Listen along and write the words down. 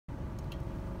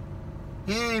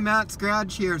Hey, Matt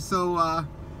Scratch here.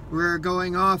 We're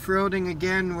going off-roading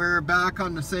again. We're back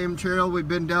on the same trail we've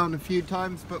been down a few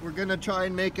times, but we're gonna try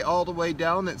and make it all the way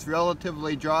down. It's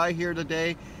relatively dry here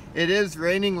today. It is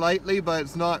raining lightly, but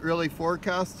it's not really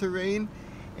forecast to rain.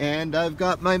 And I've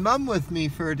got my mom with me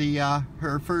for the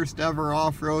her first ever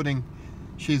off-roading.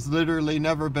 She's literally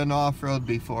never been off-road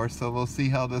before, so we'll see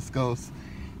how this goes.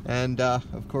 And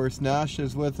of course Nash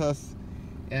is with us,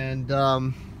 and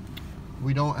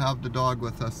we don't have the dog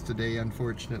with us today,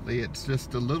 unfortunately. It's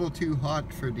just a little too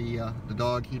hot for the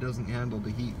dog. He doesn't handle the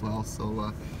heat well.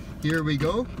 So here we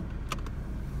go.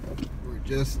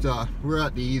 We're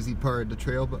at the easy part of the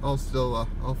trail, but I'll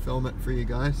film it for you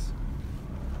guys.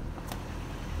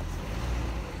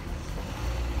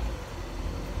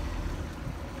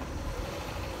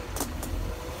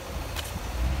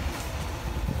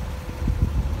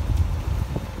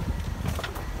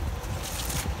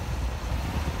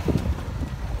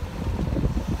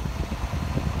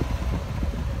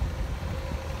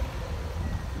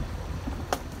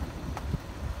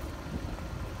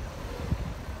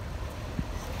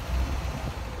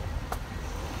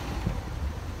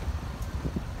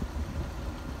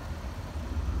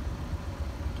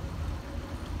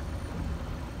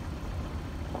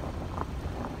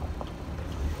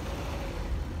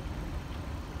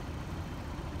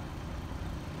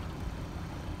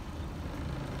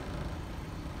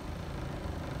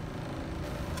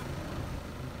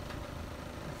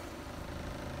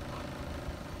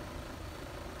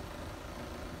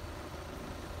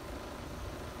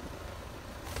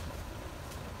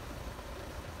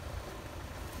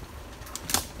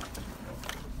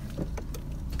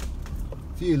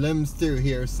 Few limbs through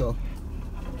here, so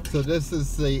this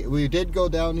is we did go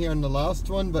down here on the last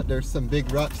one, but there's some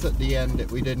big ruts at the end that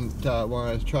we didn't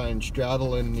want to try and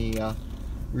straddle in the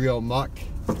real muck,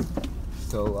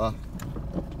 so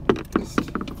just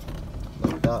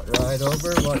let that ride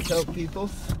over. Watch out, people.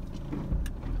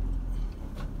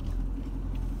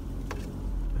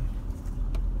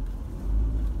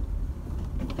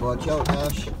 Watch out,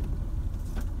 Nash.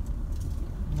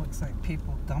 Looks like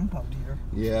people dump out here.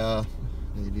 Yeah,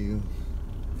 they do.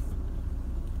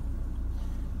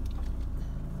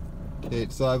 Okay,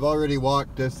 so I've already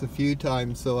walked this a few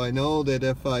times, so I know that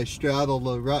if I straddle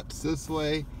the ruts this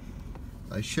way,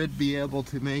 I should be able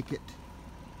to make it.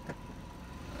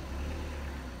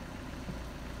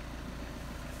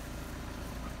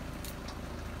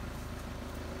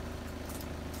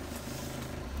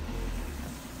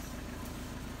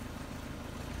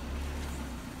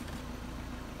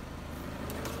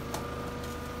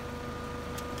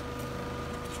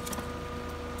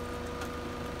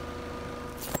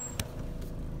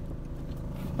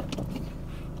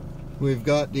 We've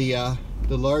got the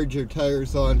larger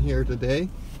tires on here today.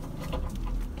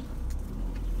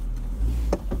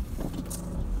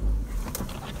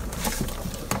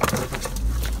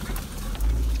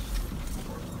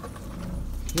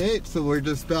 Okay, so we're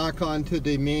just back onto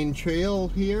the main trail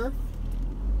here.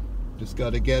 Just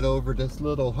got to get over this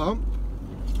little hump.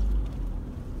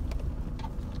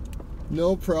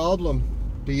 No problem.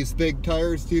 These big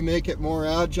tires do make it more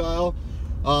agile.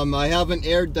 I haven't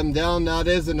aired them down. That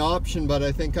is an option, but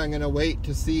I think I'm going to wait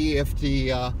to see if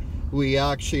we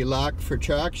actually lack for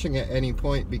traction at any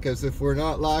point, because if we're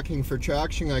not lacking for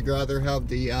traction, I'd rather have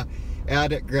the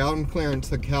added ground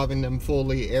clearance of having them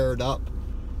fully aired up.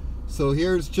 So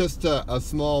here's just a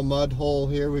small mud hole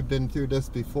here. We've been through this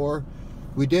before.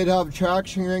 We did have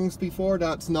traction rings before.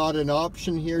 That's not an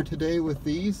option here today with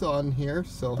these on here,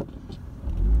 so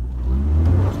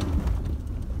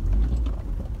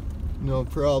no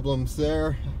problems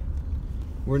there.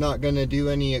 We're not going to do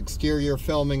any exterior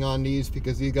filming on these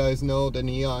because you guys know the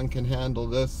Neon can handle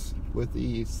this with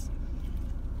ease.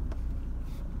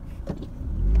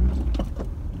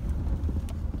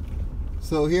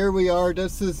 So here we are.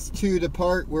 This is to the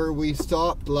part where we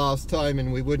stopped last time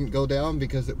and we wouldn't go down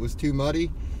because it was too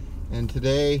muddy. And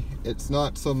today it's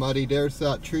not so muddy. There's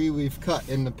that tree we've cut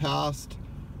in the past.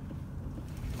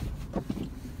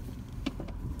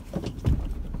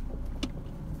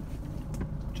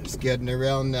 Getting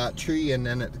around that tree, and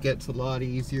then it gets a lot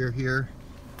easier here.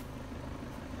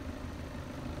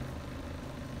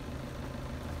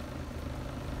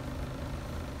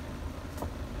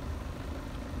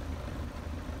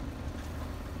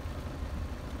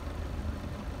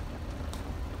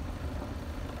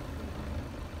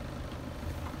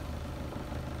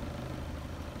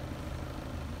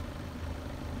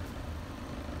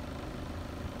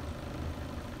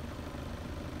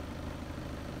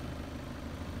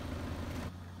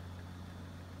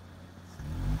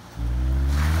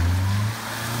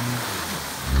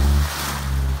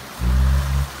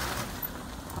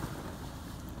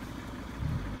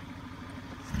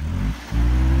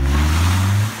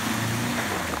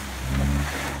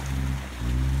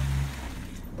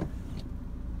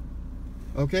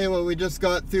 Okay, well we just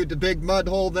got through the big mud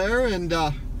hole there and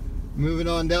moving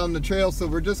on down the trail. So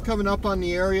we're just coming up on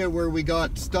the area where we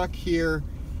got stuck here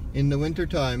in the winter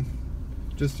time,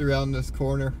 just around this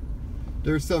corner.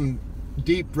 There's some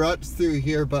deep ruts through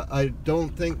here, but I don't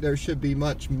think there should be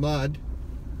much mud.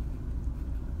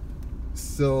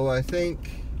 So I think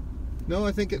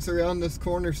it's around this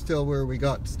corner still where we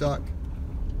got stuck.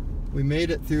 We made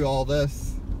it through all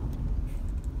this.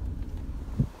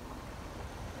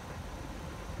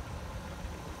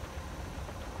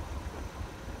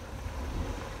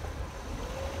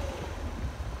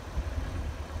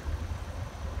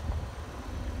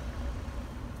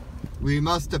 We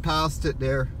must have passed it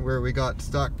there where we got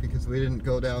stuck because we didn't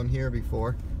go down here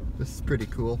before. This is pretty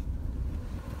cool.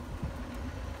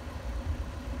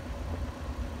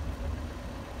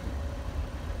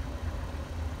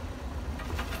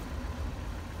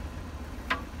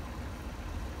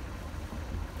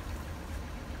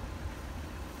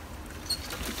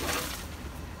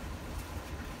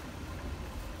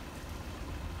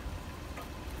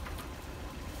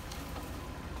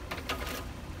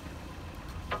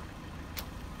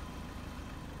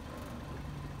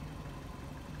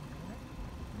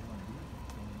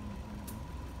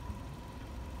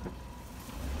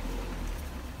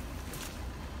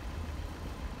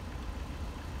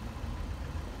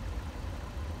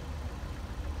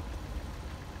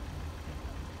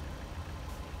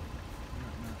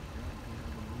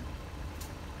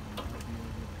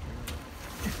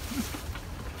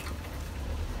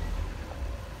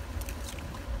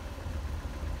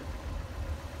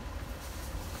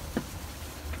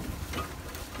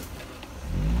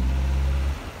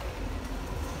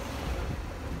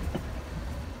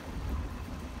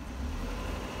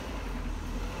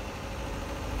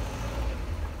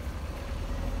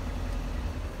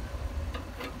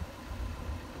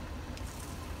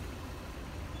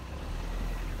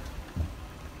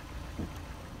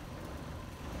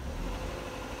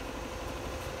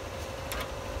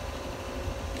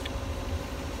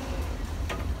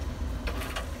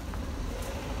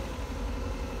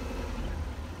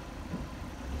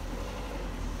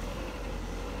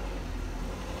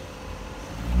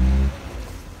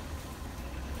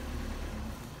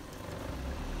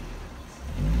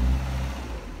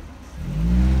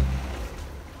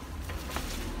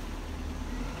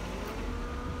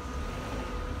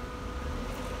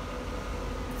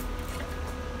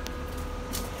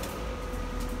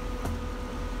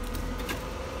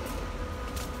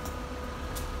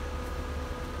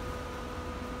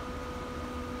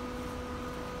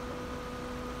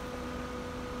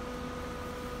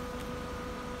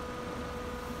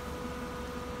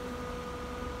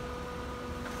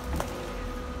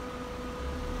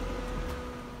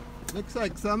 Looks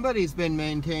like somebody's been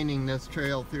maintaining this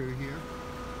trail through here.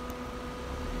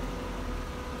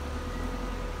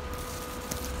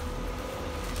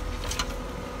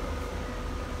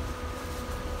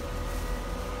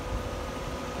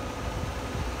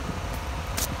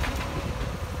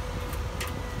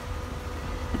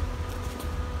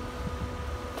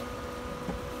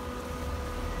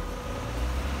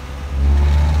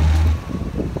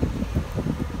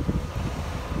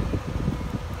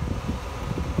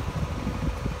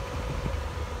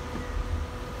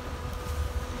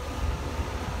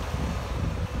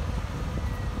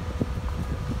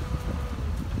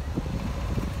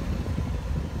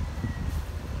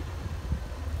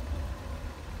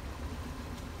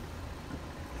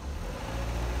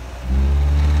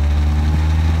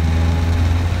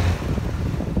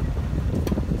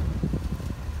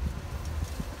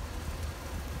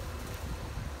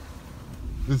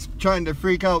 Just trying to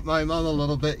freak out my mom a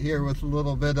little bit here with a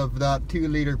little bit of that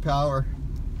 2-liter power.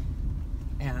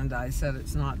 And I said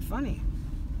it's not funny.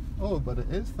 Oh, but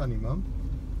it is funny, Mom.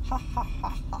 Ha ha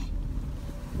ha ha.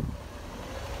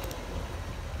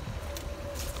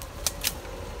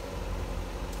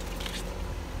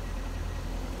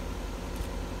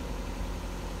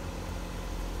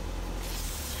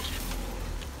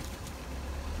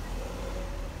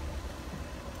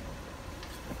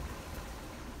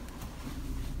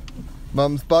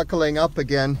 Mom's buckling up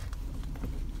again.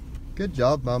 Good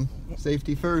job, Mom.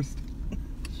 Safety first.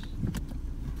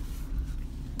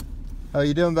 How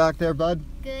you doing back there, bud?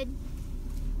 Good.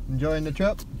 Enjoying the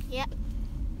trip? Yep.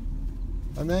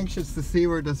 I'm anxious to see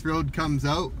where this road comes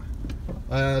out.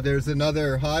 There's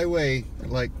another highway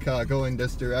going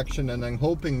this direction, and I'm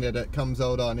hoping that it comes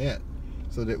out on it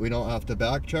so that we don't have to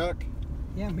backtrack.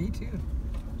 Yeah, me too.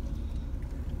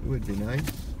 It would be nice.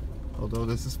 Although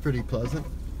this is pretty pleasant.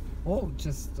 Oh,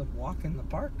 just a walk in the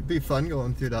park. It'd be fun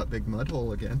going through that big mud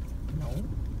hole again.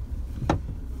 No.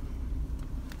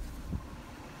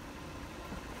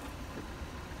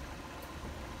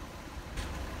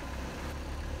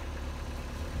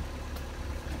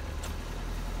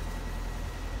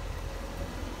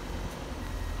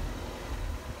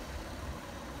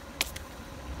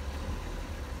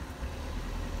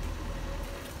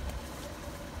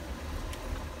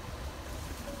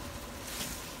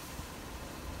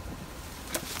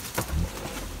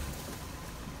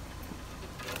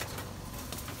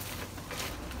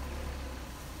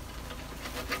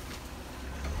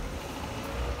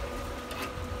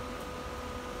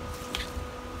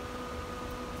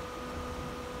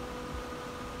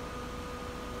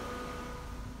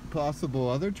 possible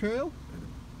other trail.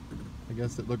 I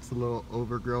guess it looks a little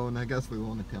overgrown. I guess we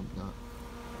won't attempt that.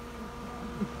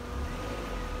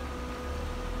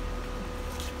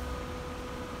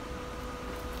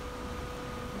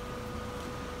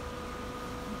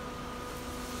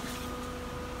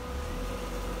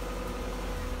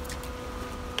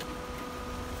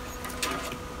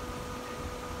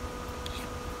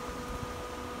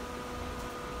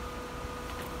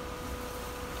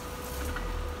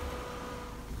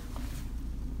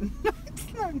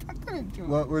 I'm not gonna do it.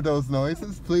 What were those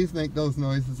noises? Please make those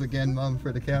noises again, Mom,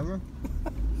 for the camera.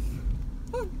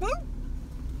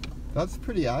 That's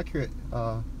pretty accurate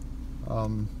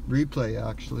replay,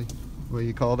 actually. What do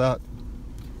you call that?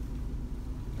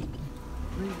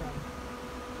 Rerun.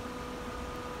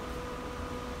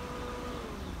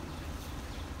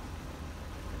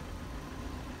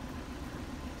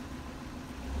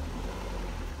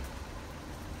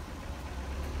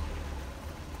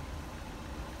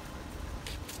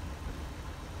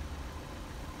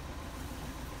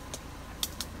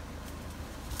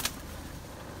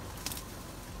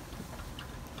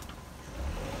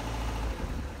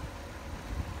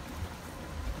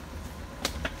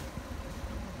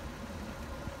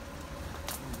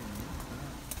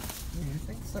 You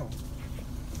think so?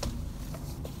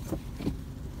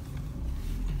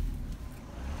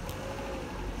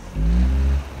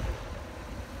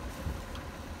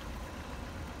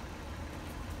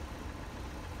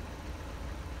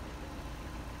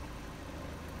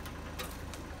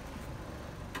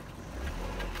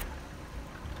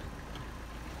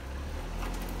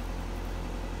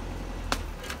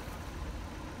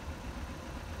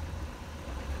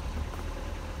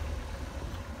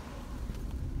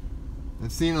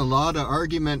 I've seen a lot of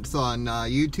arguments on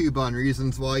YouTube on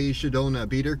reasons why you should own a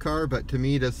beater car, but to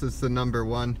me this is the number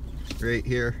one right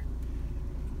here.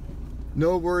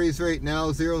 No worries right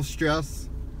now, zero stress.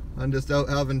 I'm just out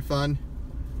having fun.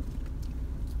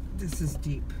 This is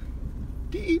deep.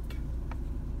 Deep?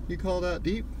 You call that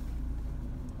deep?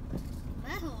 My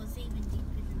hole was even deeper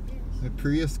than this. A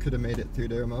Prius could have made it through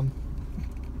there, Mom.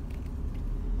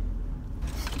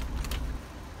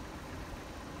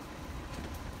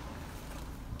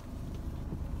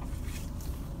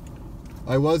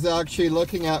 I was actually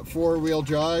looking at four-wheel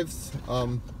drives.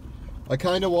 I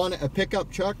kind of want a pickup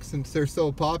truck since they're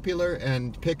so popular,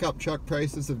 and pickup truck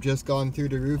prices have just gone through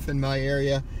the roof in my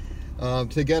area.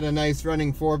 To get a nice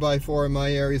running 4x4 in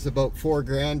my area is about $4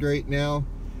 grand right now.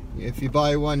 If you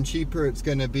buy one cheaper, it's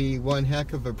going to be one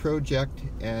heck of a project,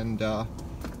 and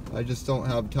I just don't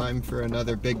have time for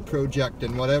another big project,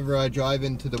 and whatever I drive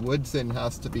into the woods in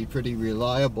has to be pretty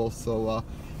reliable. So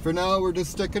for now, we're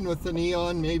just sticking with the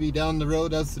Neon. Maybe down the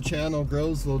road as the channel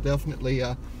grows, we'll definitely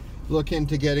look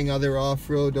into getting other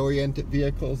off-road oriented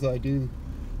vehicles. I do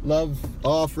love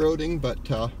off-roading,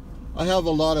 but I have a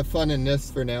lot of fun in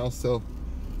this for now, so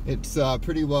it's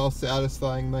pretty well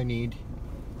satisfying my need.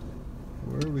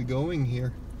 Where are we going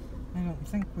here? I don't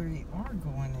think we are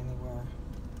going anywhere.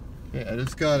 Yeah, I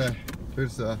just gotta,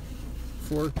 there's a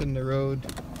fork in the road,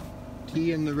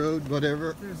 T in the road,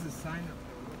 whatever. There's a sign up.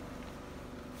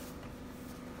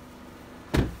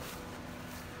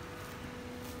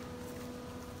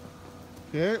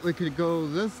 Okay, we could go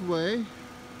this way.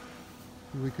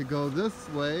 We could go this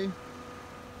way.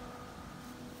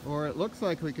 Or it looks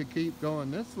like we could keep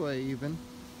going this way even.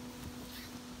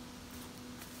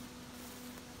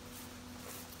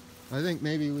 I think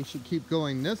maybe we should keep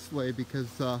going this way because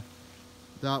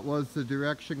that was the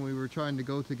direction we were trying to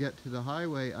go to get to the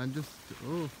highway. I'm just,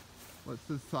 oh, what's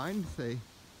the sign say?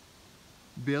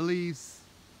 Billy's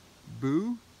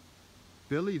Boo?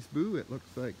 Billy's Boo, it looks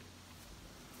like.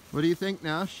 What do you think,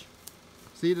 Nash?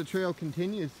 See, the trail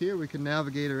continues here. We can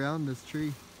navigate around this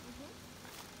tree.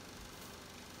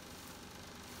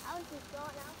 I was just going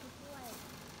out this way.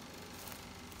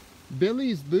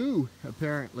 Billy's Boo,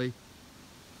 apparently.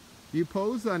 You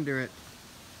pose under it.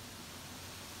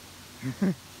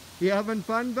 You having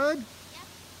fun, bud? Yep.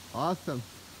 Awesome.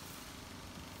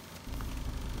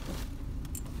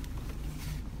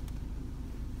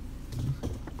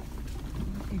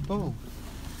 Oh.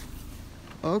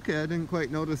 Okay, I didn't quite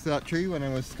notice that tree when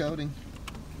I was scouting.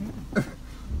 What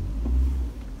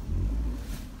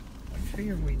tree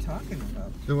are we talking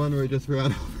about? The one we just ran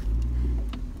over.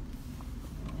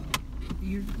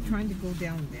 You're trying to go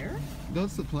down there?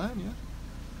 That's the plan, yeah.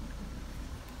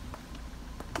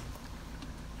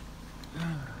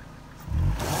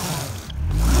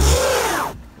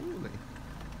 Holy.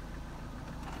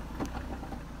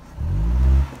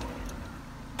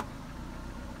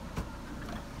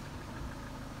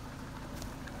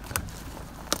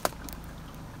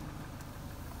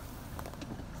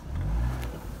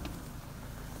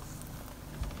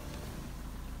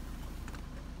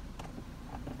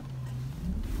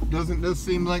 Doesn't this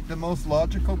seem like the most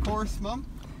logical course, Mom?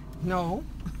 No,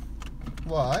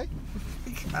 Why?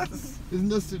 because Isn't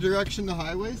this the direction the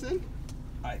highway's in?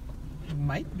 it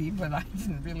might be, but I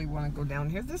didn't really want to go down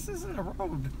here. This isn't a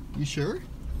road. You sure?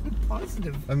 I'm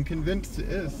positive. I'm convinced it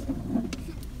is.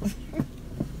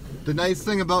 The nice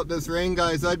thing about this rain,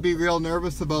 guys, I'd be real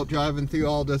nervous about driving through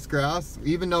all this grass.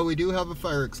 Even though we do have a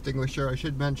fire extinguisher, I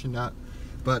should mention that.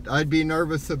 But I'd be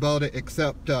nervous about it,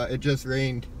 except it just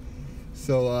rained.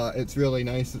 So it's really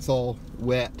nice. It's all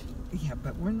wet. Yeah,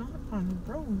 but we're not on a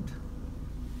road.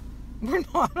 We're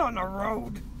not on a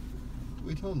road.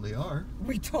 We totally are.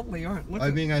 We totally aren't. Look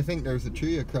I mean, I think there's a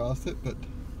tree across it, but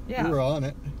yeah. we're on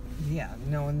it. Yeah,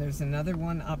 no, and there's another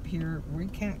one up here. We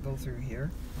can't go through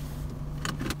here.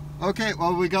 Okay,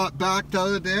 well, we got backed out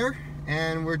of there,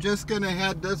 and we're just gonna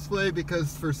head this way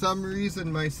because for some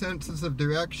reason my senses of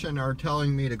direction are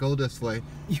telling me to go this way.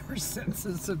 Your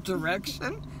senses of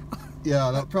direction?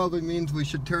 Yeah, that probably means we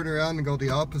should turn around and go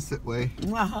the opposite way.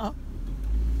 Uh-huh.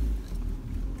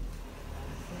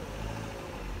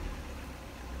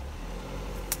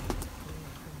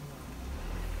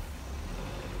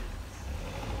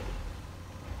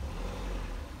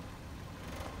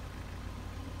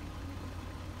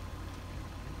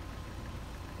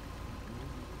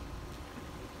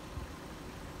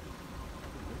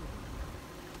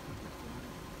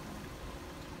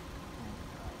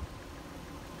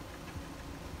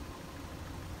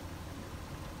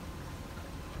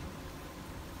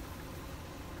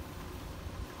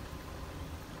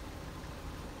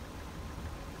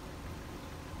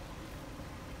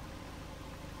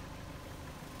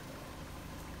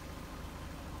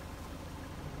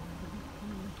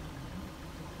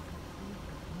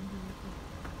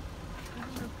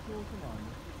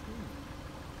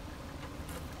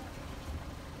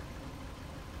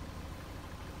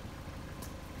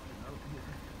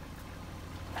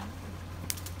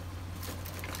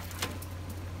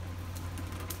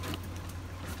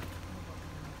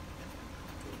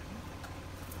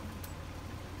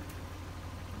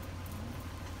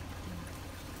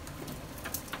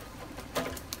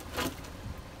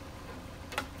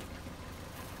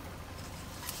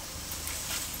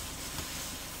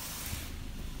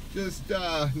 Just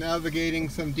navigating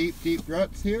some deep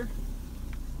ruts here.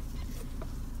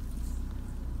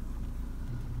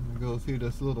 We'll go through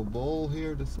this little bowl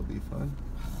here. This will be fun.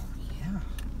 Yeah.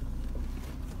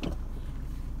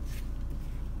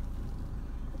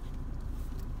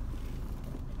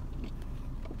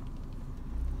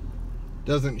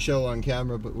 Doesn't show on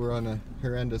camera, but we're on a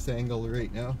horrendous angle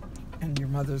right now. And your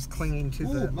mother's clinging to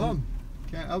Oh, the... Mom,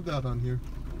 can't have that on here.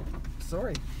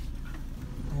 Sorry.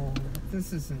 Oh,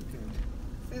 this isn't good.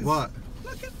 This, What?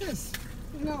 Look at this.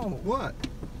 No. What?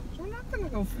 We're not going to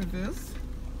go for this.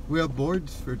 We have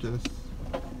boards for this.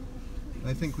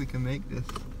 I think we can make this.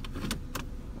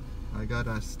 I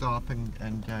gotta stop and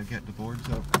get the boards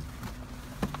out.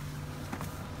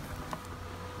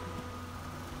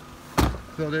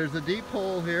 So there's a deep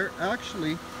hole here.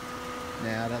 Actually,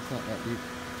 nah, that's not that deep.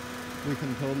 We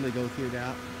can totally go through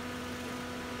that.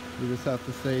 We just have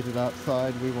to stay to that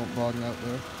side. We won't bottom out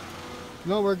there.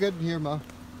 No, we're good here, Ma.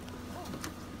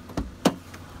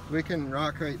 We can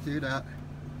rock right through that.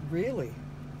 Really?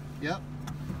 Yep.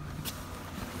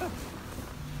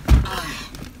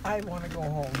 I want to go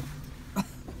home.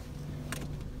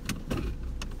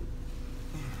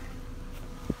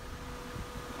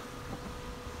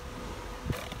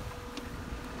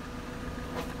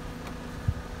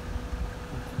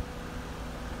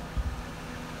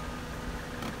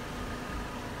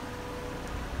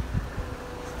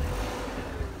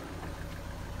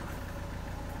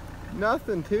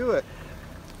 Nothing to it.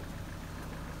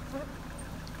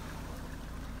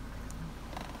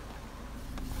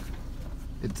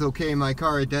 It's okay, my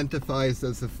car identifies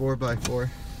as a 4x4.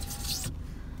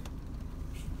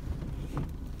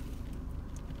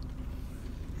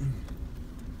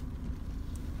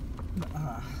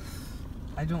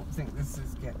 I don't think this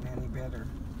is getting any better.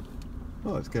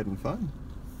 Oh, it's getting fun.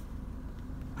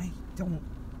 I don't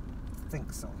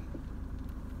think so.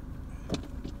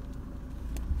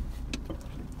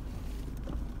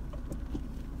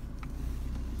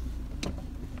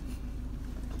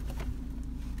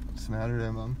 What's the matter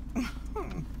there, Mom?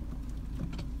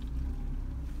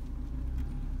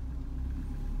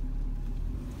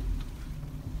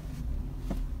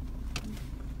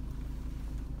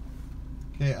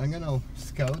 Okay, I'm gonna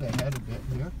scout ahead a bit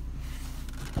here.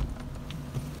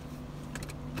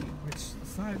 Which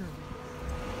side are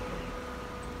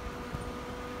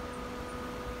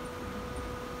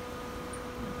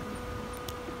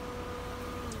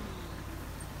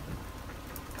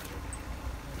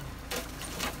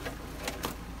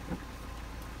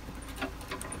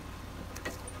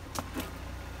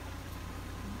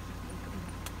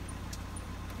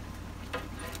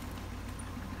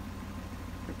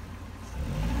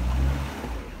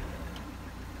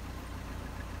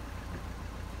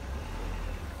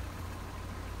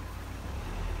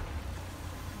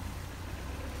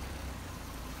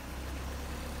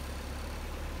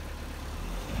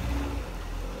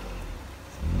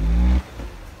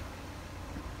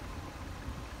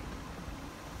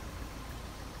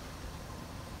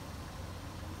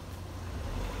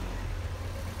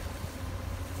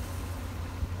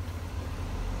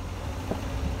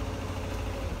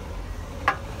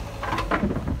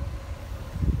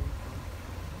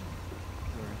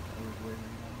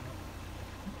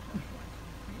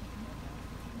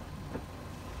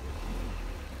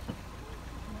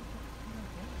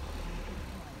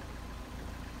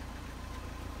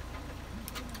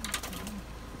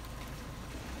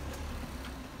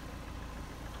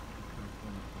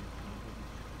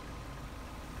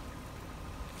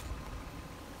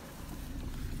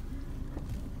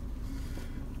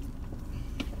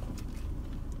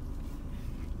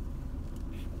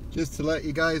Just to let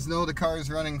you guys know, the car's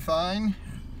running fine.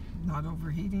 Not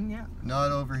overheating yet?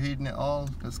 Not overheating at all.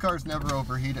 This car's never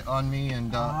overheated on me,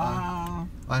 and I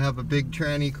have a big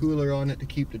tranny cooler on it to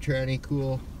keep the tranny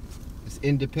cool. It's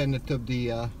independent of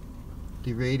the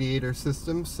radiator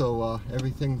system, so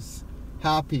everything's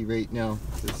happy right now.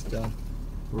 Just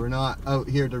we're not out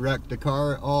here to wreck the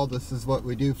car at all. This is what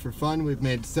we do for fun. We've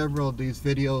made several of these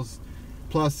videos.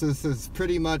 Plus, this is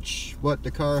pretty much how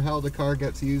the car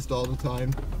gets used all the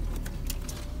time.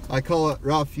 I call it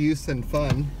rough use and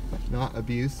fun, not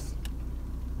abuse.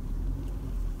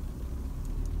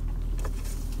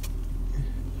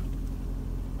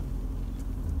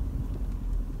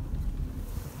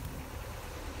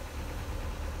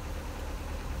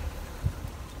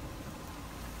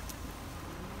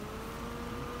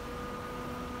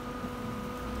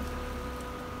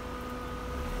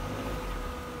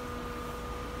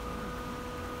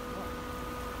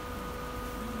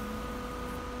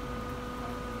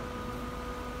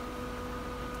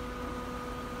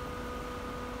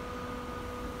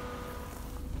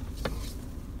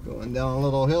 Going down a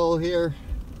little hill here.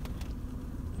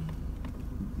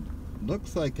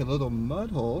 Looks like a little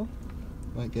mud hole.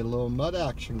 Might get a little mud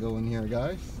action going here,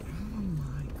 guys. Oh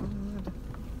my god.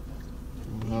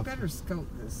 You better scout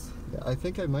this. Yeah, I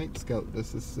think I might scout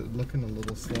this. It's looking a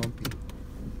little swampy.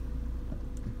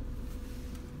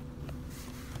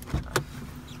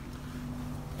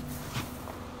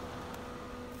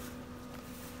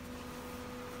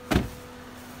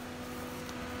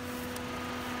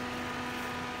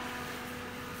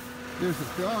 There's a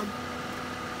frog.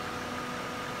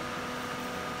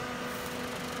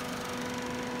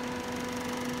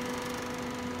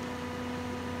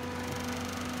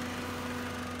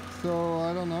 So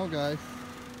I don't know, guys.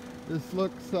 This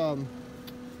looks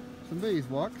somebody's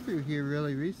walked through here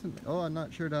really recently. Oh, I'm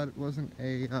not sure that it wasn't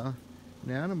an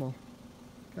animal.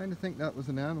 Kind of think that was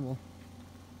an animal.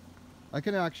 I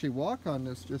can actually walk on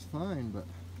this just fine, but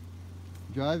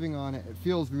driving on it, it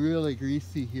feels really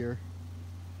greasy here.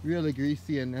 Really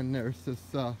greasy, and then there's this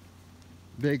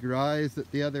big rise at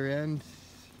the other end.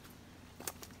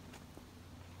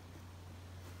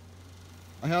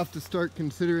 I have to start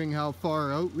considering how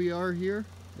far out we are here,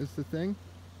 is the thing,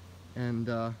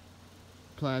 and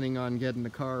planning on getting the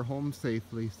car home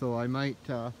safely. So I might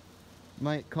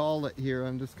call it here.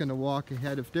 I'm just gonna walk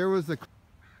ahead. If there was a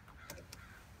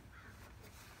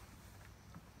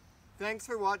Thanks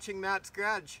for watching Matt's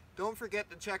Garage. Don't forget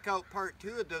to check out part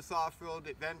 2 of this off-road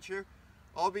adventure.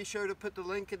 I'll be sure to put the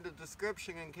link in the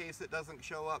description in case it doesn't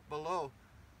show up below.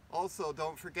 Also,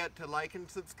 don't forget to like and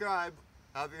subscribe.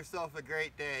 Have yourself a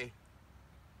great day.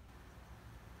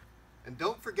 And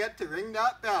don't forget to ring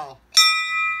that bell.